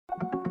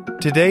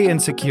Today in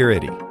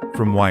Security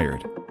from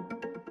Wired.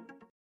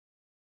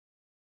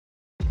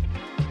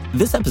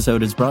 This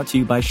episode is brought to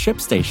you by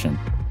ShipStation.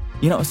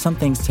 You know, some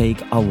things take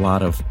a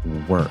lot of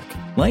work,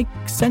 like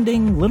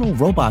sending little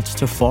robots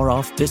to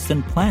far-off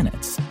distant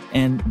planets.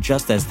 And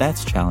just as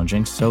that's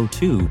challenging, so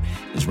too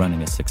is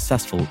running a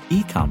successful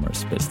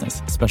e-commerce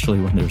business, especially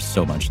when there's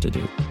so much to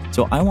do.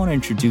 So I want to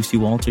introduce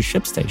you all to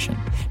ShipStation.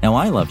 Now,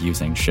 I love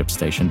using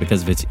ShipStation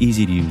because of its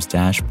easy-to-use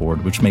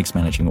dashboard, which makes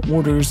managing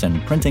orders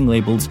and printing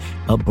labels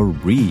a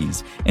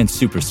breeze and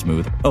super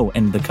smooth. Oh,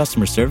 and the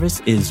customer service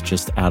is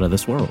just out of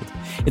this world.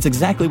 It's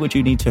exactly what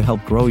you need to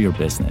help grow your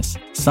business.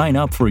 Sign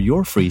up for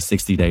your free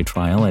 60-day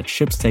trial at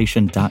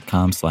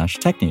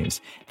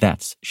shipstation.com/technews.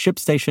 That's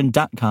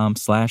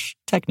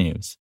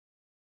shipstation.com/technews.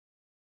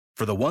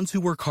 For the ones who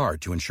work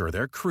hard to ensure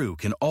their crew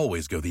can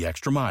always go the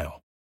extra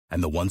mile,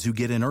 and the ones who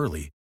get in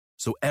early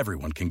so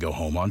everyone can go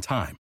home on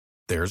time,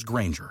 there's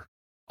Grainger,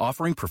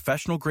 offering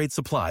professional-grade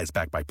supplies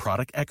backed by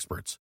product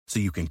experts so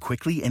you can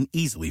quickly and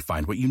easily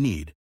find what you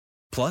need.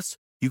 Plus,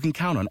 you can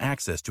count on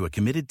access to a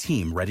committed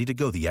team ready to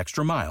go the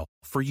extra mile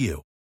for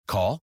you.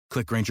 Call,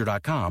 click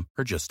Grainger.com,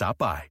 or just stop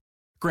by.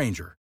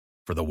 Grainger,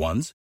 for the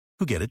ones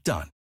who get it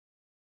done.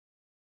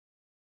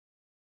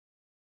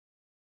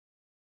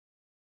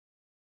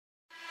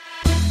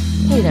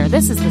 Hey there,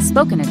 this is the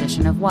spoken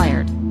edition of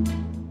Wired.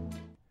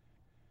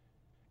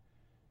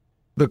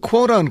 The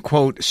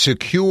quote-unquote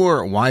secure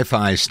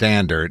Wi-Fi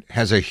standard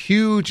has a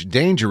huge,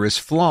 dangerous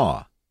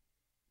flaw.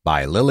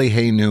 By Lily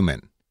Hay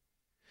Newman.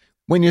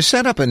 When you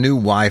set up a new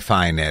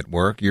Wi-Fi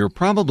network, you're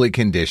probably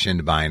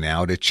conditioned by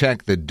now to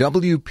check the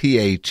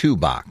WPA2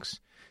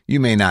 box. You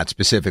may not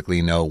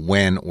specifically know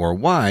when or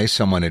why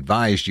someone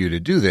advised you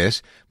to do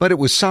this, but it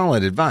was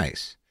solid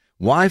advice.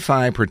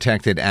 Wi-Fi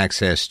Protected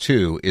Access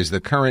 2 is the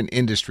current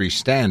industry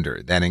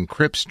standard that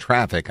encrypts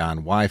traffic on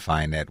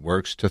Wi-Fi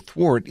networks to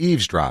thwart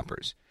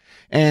eavesdroppers.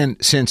 And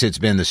since it's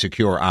been the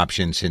secure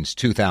option since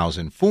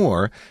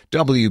 2004,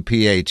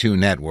 WPA2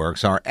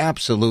 networks are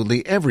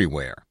absolutely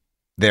everywhere.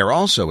 They're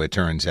also, it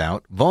turns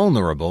out,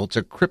 vulnerable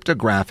to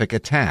cryptographic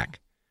attack.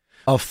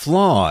 A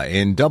flaw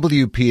in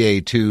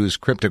WPA2's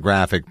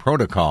cryptographic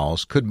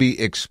protocols could be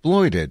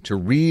exploited to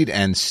read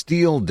and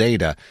steal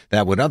data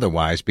that would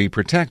otherwise be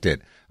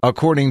protected,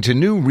 according to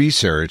new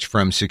research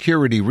from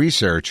security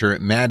researcher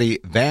Matty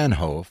Van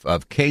Hoof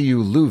of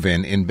KU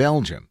Leuven in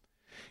Belgium.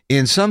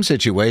 In some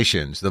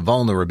situations, the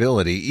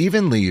vulnerability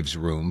even leaves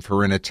room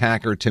for an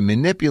attacker to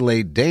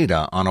manipulate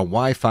data on a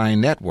Wi-Fi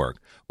network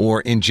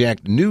or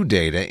inject new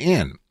data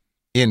in.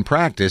 In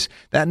practice,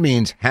 that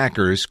means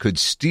hackers could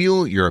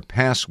steal your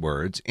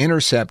passwords,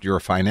 intercept your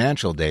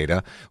financial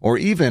data, or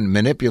even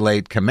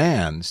manipulate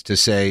commands to,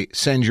 say,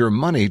 send your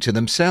money to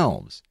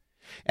themselves.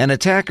 An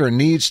attacker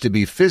needs to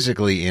be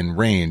physically in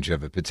range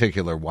of a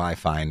particular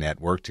Wi-Fi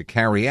network to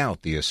carry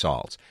out the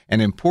assaults,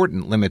 an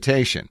important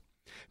limitation.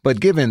 But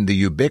given the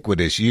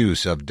ubiquitous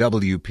use of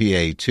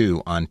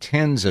WPA2 on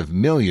tens of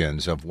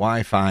millions of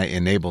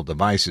Wi-Fi-enabled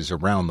devices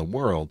around the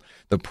world,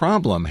 the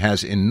problem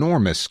has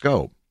enormous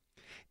scope.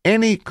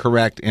 Any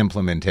correct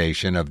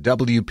implementation of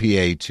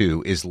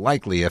WPA2 is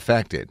likely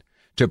affected.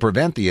 To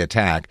prevent the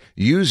attack,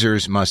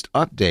 users must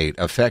update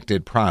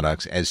affected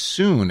products as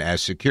soon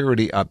as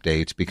security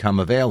updates become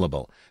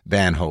available,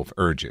 Van Hoof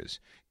urges.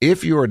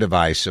 If your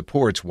device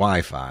supports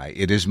Wi-Fi,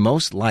 it is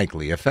most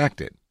likely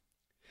affected.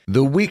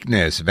 The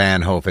weakness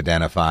Van Hoof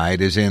identified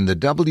is in the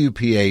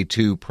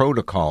WPA2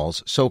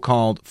 protocol's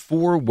so-called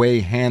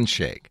four-way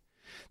handshake.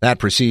 That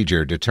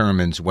procedure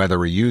determines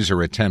whether a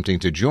user attempting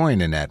to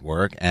join a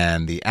network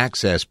and the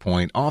access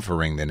point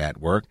offering the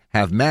network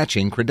have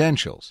matching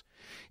credentials.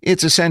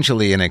 It's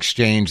essentially an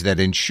exchange that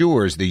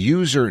ensures the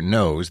user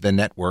knows the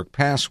network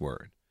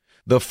password.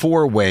 The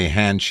four-way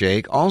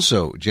handshake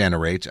also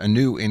generates a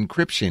new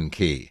encryption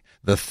key,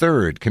 the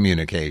third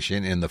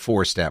communication in the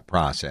four-step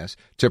process,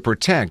 to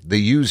protect the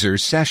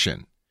user's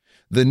session.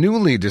 The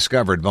newly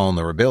discovered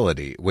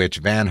vulnerability, which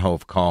Van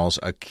Hoof calls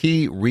a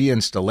key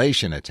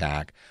reinstallation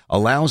attack,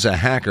 allows a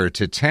hacker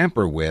to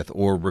tamper with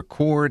or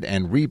record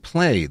and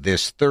replay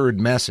this third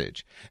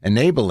message,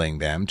 enabling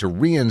them to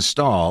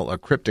reinstall a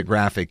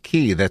cryptographic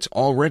key that's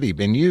already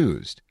been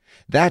used.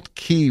 That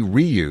key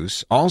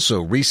reuse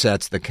also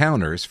resets the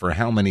counters for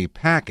how many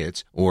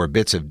packets or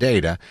bits of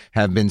data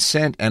have been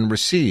sent and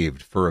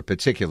received for a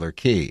particular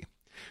key.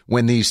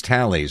 When these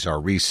tallies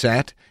are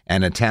reset,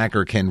 an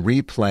attacker can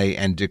replay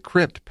and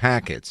decrypt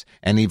packets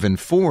and even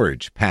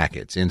forge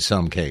packets in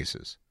some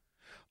cases.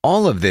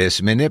 All of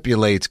this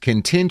manipulates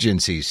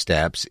contingency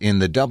steps in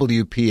the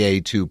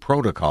WPA2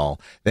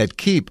 protocol that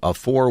keep a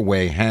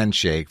four-way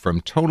handshake from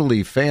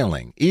totally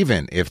failing,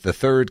 even if the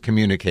third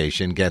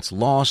communication gets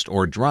lost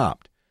or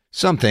dropped,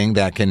 something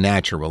that can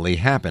naturally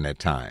happen at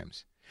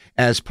times.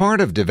 As part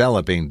of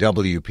developing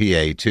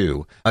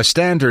WPA2, a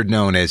standard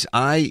known as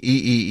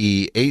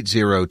IEEE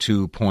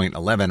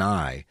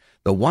 802.11i,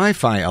 the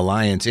Wi-Fi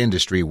Alliance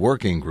Industry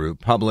Working Group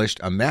published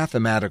a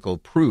mathematical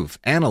proof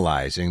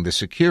analyzing the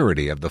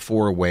security of the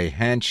four-way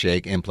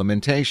handshake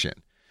implementation.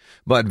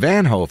 But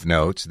Van Hoof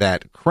notes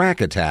that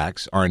crack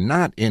attacks are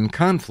not in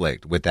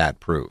conflict with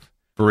that proof.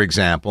 For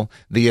example,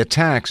 the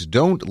attacks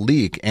don't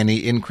leak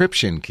any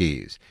encryption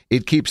keys.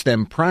 It keeps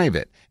them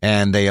private,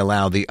 and they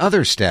allow the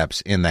other steps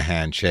in the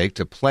handshake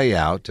to play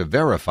out to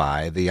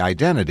verify the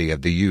identity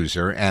of the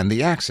user and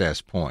the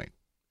access point.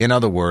 In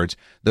other words,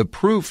 the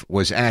proof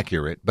was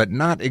accurate but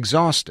not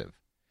exhaustive.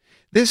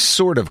 This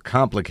sort of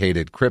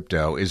complicated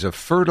crypto is a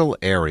fertile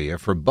area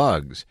for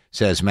bugs,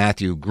 says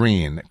Matthew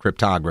Green,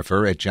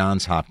 cryptographer at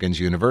Johns Hopkins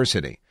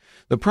University.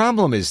 The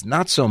problem is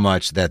not so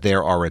much that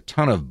there are a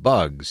ton of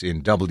bugs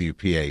in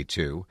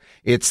WPA2,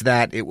 it's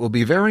that it will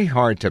be very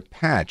hard to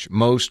patch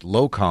most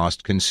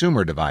low-cost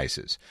consumer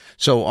devices.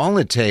 So all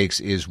it takes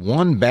is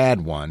one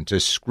bad one to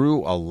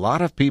screw a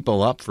lot of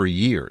people up for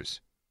years.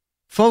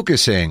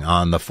 Focusing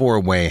on the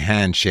four-way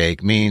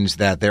handshake means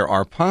that there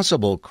are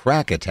possible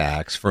crack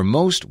attacks for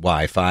most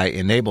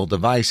Wi-Fi-enabled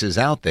devices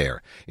out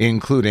there,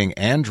 including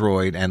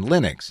Android and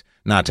Linux,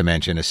 not to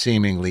mention a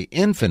seemingly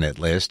infinite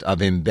list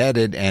of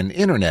embedded and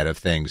Internet of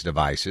Things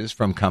devices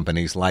from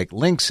companies like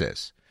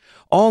Linksys.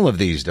 All of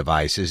these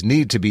devices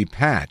need to be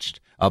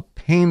patched, a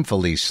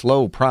painfully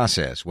slow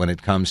process when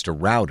it comes to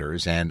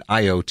routers and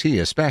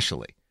IoT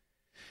especially.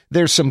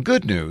 There's some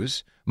good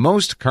news.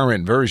 Most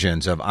current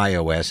versions of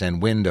iOS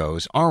and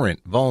Windows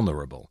aren't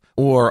vulnerable,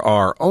 or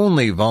are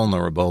only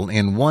vulnerable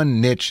in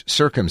one niche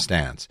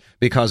circumstance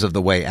because of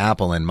the way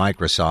Apple and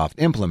Microsoft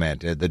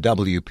implemented the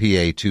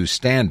WPA2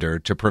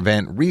 standard to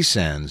prevent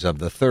resends of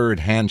the third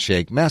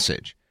handshake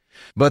message.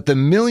 But the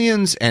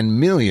millions and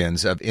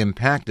millions of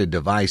impacted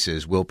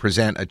devices will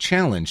present a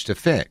challenge to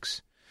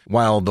fix.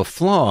 While the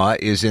flaw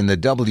is in the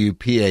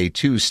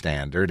WPA2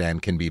 standard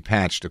and can be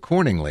patched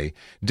accordingly,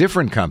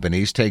 different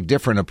companies take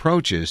different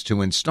approaches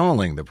to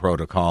installing the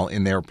protocol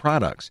in their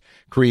products,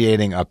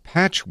 creating a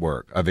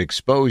patchwork of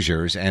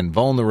exposures and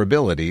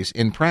vulnerabilities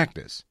in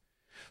practice.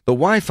 The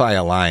Wi-Fi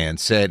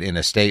Alliance said in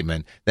a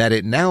statement that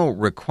it now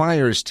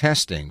requires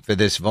testing for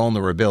this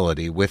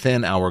vulnerability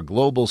within our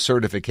global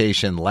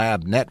certification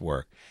lab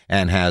network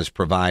and has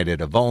provided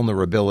a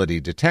vulnerability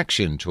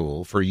detection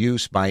tool for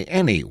use by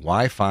any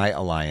Wi-Fi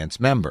Alliance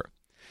member.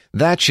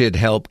 That should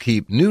help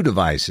keep new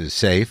devices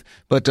safe,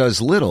 but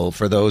does little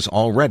for those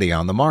already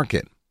on the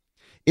market.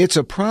 It's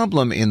a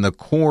problem in the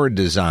core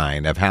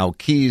design of how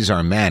keys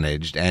are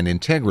managed and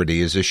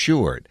integrity is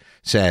assured,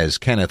 says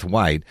Kenneth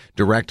White,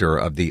 director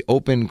of the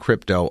Open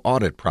Crypto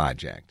Audit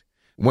Project.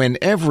 When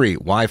every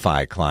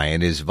Wi-Fi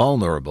client is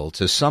vulnerable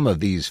to some of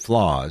these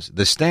flaws,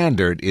 the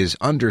standard is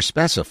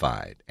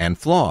underspecified and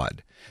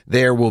flawed.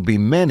 There will be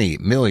many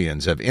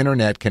millions of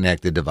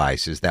Internet-connected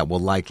devices that will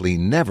likely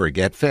never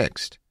get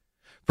fixed.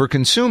 For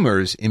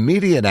consumers,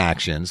 immediate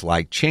actions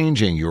like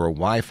changing your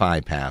Wi-Fi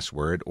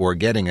password or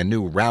getting a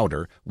new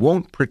router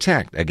won't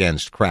protect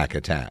against crack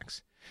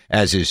attacks.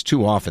 As is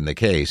too often the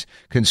case,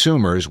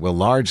 consumers will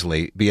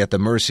largely be at the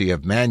mercy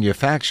of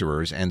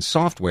manufacturers and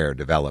software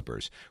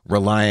developers,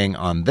 relying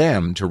on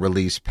them to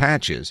release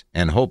patches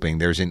and hoping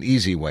there's an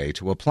easy way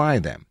to apply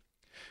them.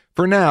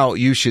 For now,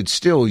 you should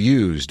still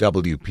use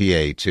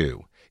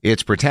WPA2.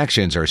 Its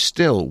protections are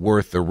still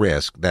worth the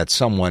risk that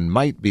someone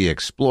might be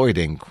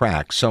exploiting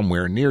cracks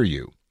somewhere near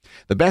you.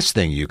 The best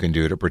thing you can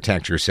do to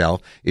protect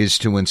yourself is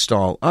to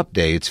install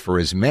updates for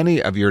as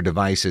many of your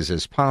devices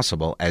as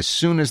possible as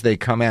soon as they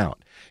come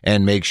out,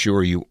 and make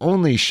sure you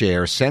only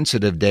share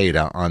sensitive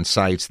data on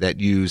sites that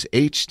use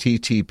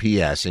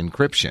HTTPS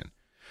encryption.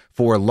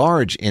 For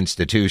large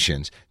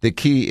institutions, the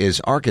key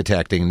is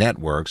architecting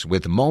networks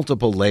with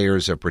multiple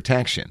layers of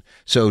protection,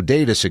 so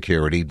data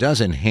security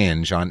doesn't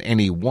hinge on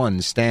any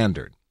one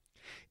standard.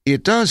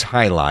 It does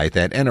highlight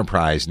that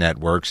enterprise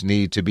networks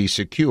need to be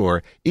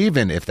secure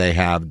even if they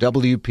have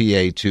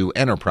WPA2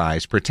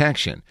 enterprise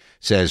protection,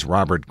 says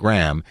Robert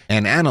Graham,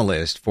 an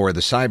analyst for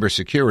the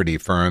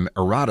cybersecurity firm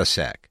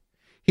Eradisec.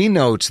 He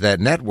notes that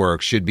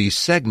networks should be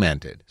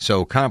segmented,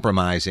 so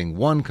compromising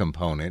one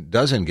component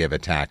doesn't give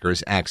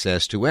attackers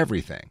access to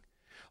everything.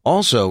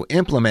 Also,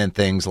 implement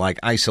things like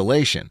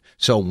isolation,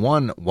 so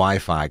one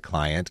Wi-Fi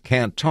client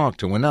can't talk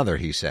to another,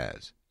 he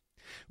says.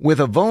 With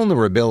a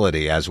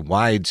vulnerability as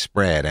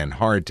widespread and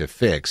hard to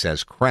fix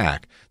as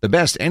crack, the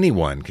best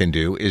anyone can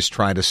do is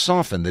try to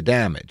soften the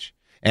damage.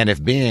 And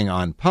if being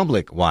on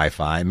public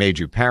Wi-Fi made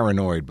you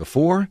paranoid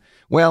before,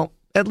 well,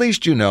 at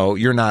least you know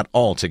you're not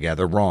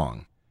altogether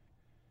wrong.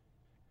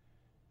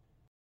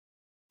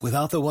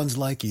 Without the ones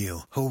like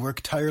you, who work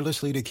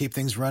tirelessly to keep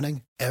things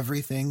running,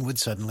 everything would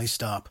suddenly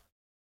stop.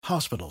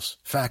 Hospitals,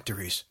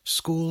 factories,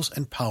 schools,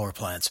 and power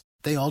plants,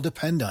 they all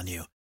depend on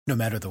you. No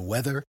matter the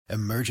weather,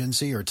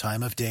 emergency, or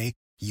time of day,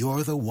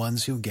 you're the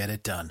ones who get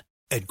it done.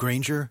 At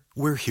Grainger,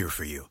 we're here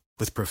for you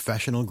with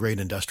professional-grade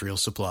industrial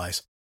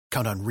supplies.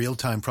 Count on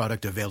real-time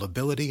product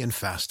availability and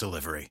fast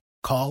delivery.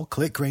 Call,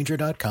 click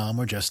Grainger.com,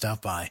 or just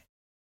stop by.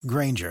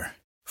 Grainger,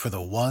 for the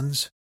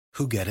ones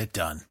who get it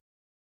done.